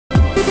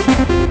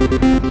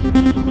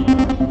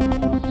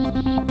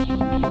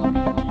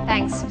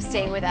Thanks for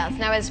staying with us.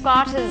 Now, as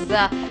part of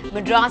the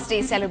Madras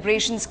Day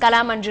celebrations, Kala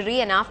Manjari,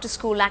 an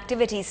after-school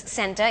activities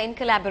centre in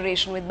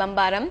collaboration with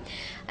Bambaram,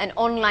 an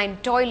online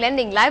toy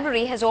lending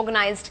library, has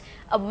organised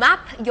a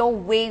Map Your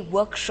Way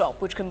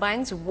workshop, which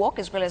combines a walk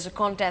as well as a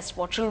contest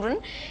for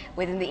children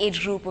within the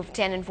age group of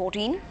 10 and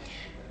 14.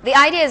 The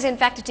idea is, in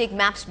fact, to take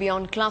maps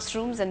beyond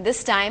classrooms, and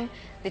this time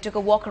they took a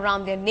walk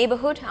around their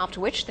neighbourhood, after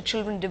which the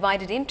children,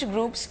 divided into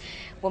groups,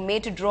 were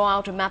made to draw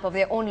out a map of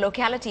their own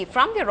locality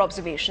from their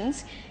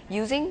observations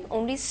using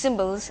only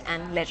symbols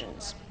and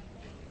legends.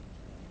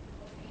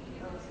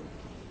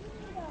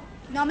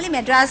 Normally,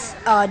 Madras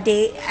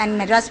Day and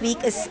Madras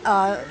Week is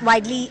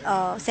widely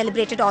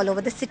celebrated all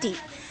over the city.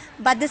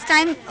 But this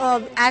time,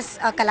 as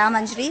Kala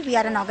Manjari, we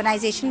are an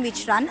organization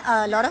which run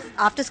a lot of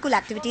after-school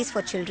activities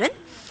for children.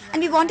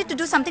 And we wanted to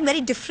do something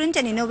very different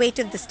and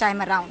innovative this time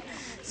around.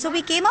 So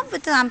we came up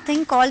with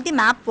something called the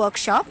Map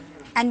Workshop,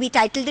 and we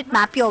titled it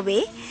Map Your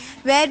Way,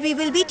 where we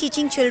will be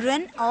teaching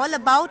children all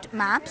about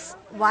maps,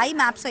 why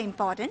maps are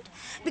important.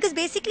 Because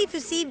basically, if you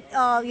see,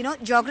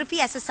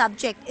 geography as a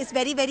subject is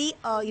very, very,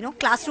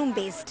 classroom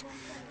based.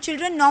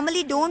 Children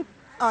normally don't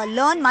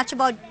learn much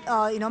about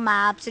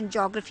maps and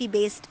geography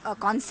based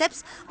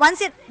concepts once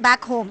they're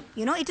back home.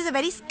 It is a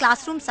very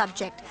classroom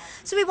subject.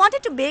 So we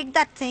wanted to break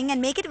that thing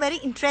and make it a very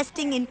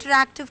interesting,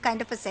 interactive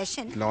kind of a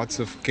session. Lots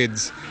of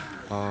kids,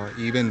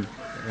 even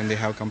when they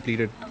have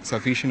completed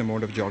sufficient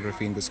amount of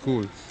geography in the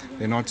school,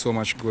 they're not so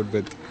much good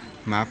with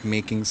map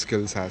making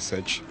skills as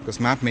such, because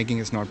map making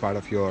is not part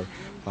of your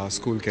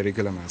school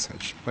curriculum as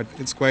such. But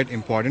it's quite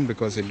important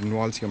because it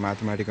involves your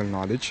mathematical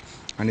knowledge,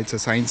 and it's a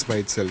science by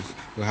itself.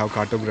 You have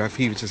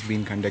cartography which has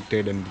been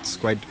conducted, and it's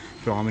quite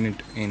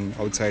prominent in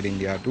outside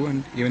India too,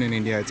 and even in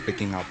India it's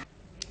picking up.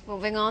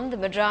 Moving on, the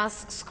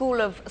Madras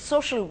School of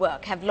Social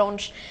Work have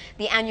launched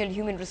the annual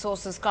Human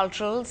Resources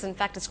Culturals. In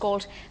fact, it's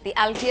called the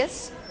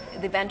Altius.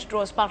 The event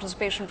draws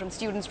participation from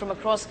students from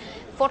across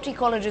 40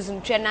 colleges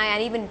in Chennai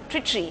and even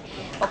Trichy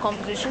for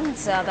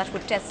competitions that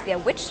would test their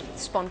wit,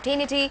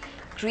 spontaneity,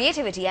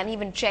 creativity, and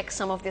even check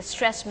some of their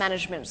stress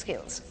management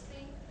skills.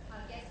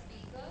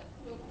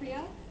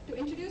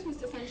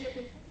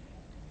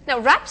 Now,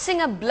 rap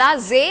singer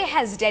Blase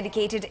has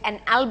dedicated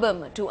an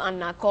album to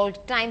Anna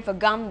called Time for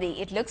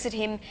Gandhi. It looks at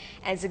him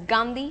as a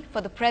Gandhi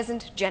for the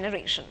present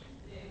generation.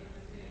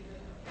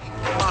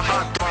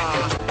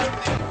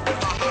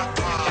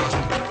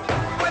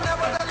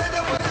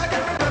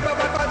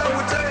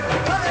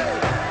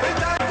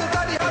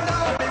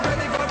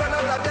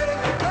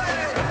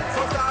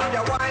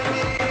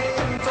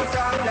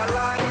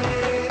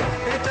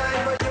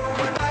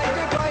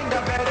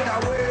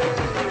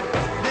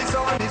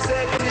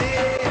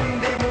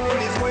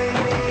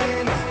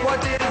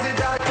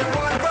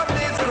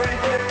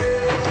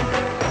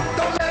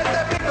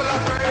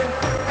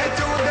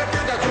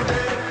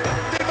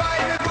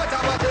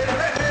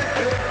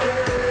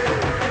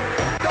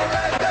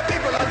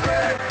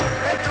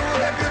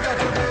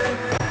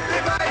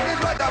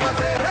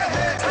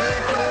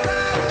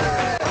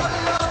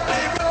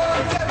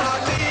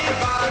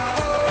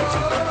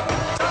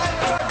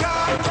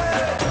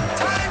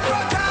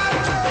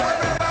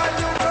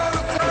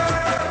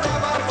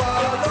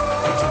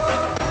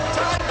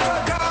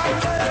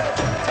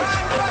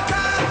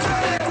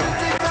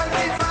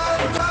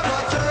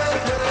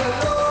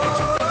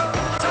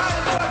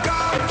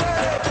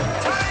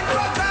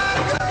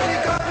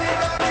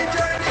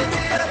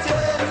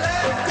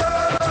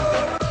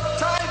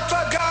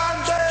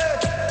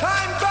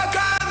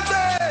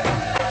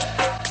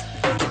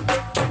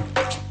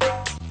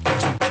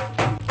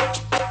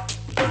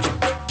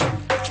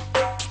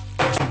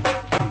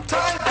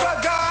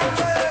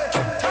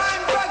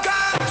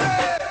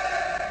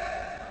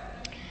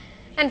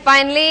 And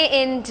finally,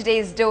 in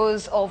today's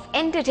dose of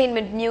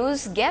entertainment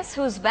news, guess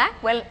who's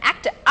back? Well,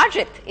 actor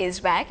Ajit is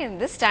back, and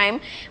this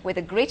time with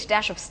a great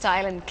dash of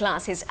style and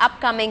class. His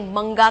upcoming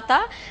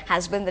Mangata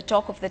has been the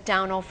talk of the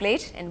town of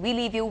late, and we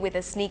leave you with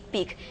a sneak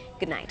peek.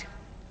 Good night.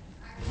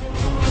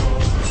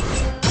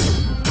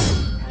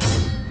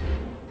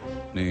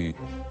 Nee,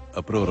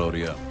 approve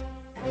Auria.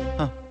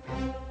 Huh.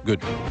 Good.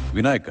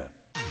 Vinayaka.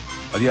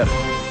 Adiyar.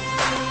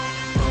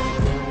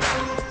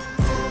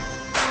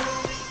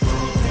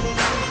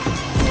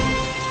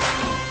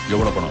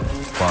 Yovada panam?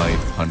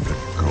 500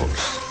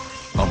 crores.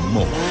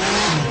 Ammo.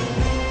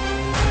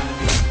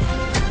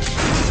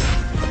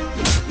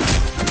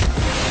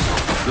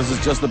 This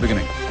is just the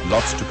beginning.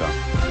 Lots to come.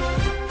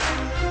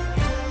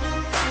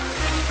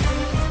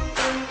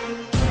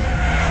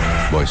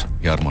 Boys,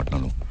 yaar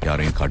maatnanu.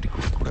 Yaarain kaati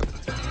kudakudadu.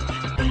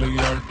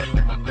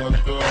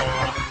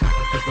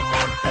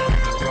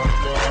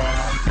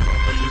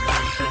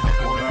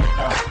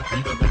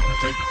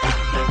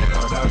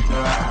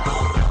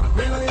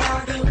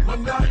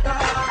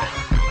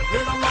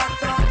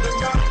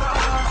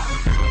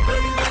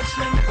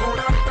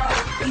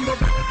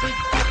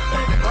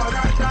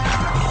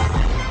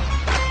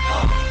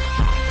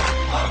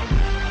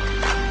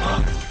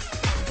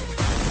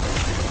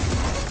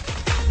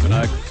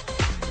 Vinayak,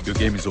 your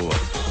game is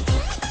over.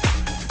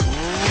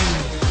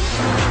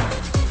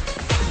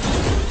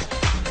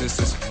 This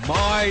is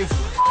my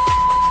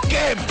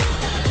game.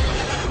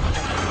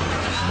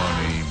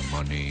 Money,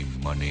 money,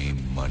 money,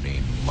 money,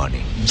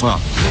 money.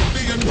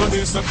 பக்தி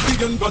என்பதே சக்தி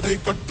என்பதை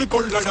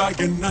கற்றுக்கொள்ளடா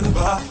என்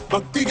அன்பா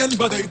பக்தி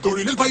என்பதை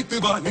தொழிலில் வைத்து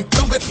வா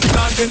நித்தம்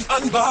வெற்றிதான் என்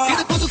அன்பா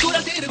இது புது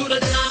குரல்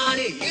திருகுரல்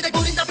நானே இதை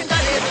புரிந்த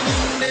பின்னாலே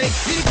முன்னே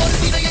இது ஒரு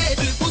திரையே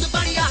புது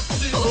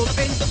பணியாற்று ஓ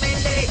பெண்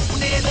மேலே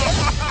முன்னேலே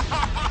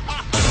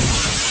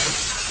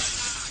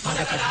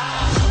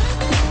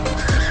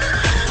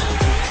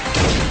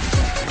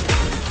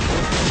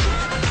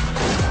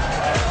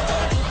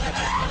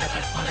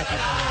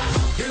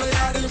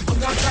இளையாடில்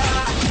பங்காட்டா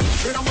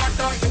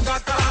விடமாட்டா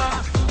எங்காட்டா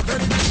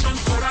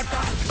வெடிமிஷன்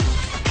போராட்டா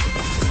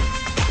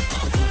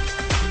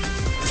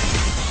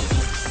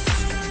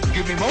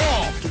Give me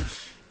more.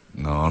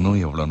 நானும்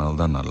எவ்வளவு நாள்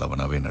தான்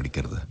நல்லவனாவே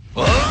நடிக்கிறது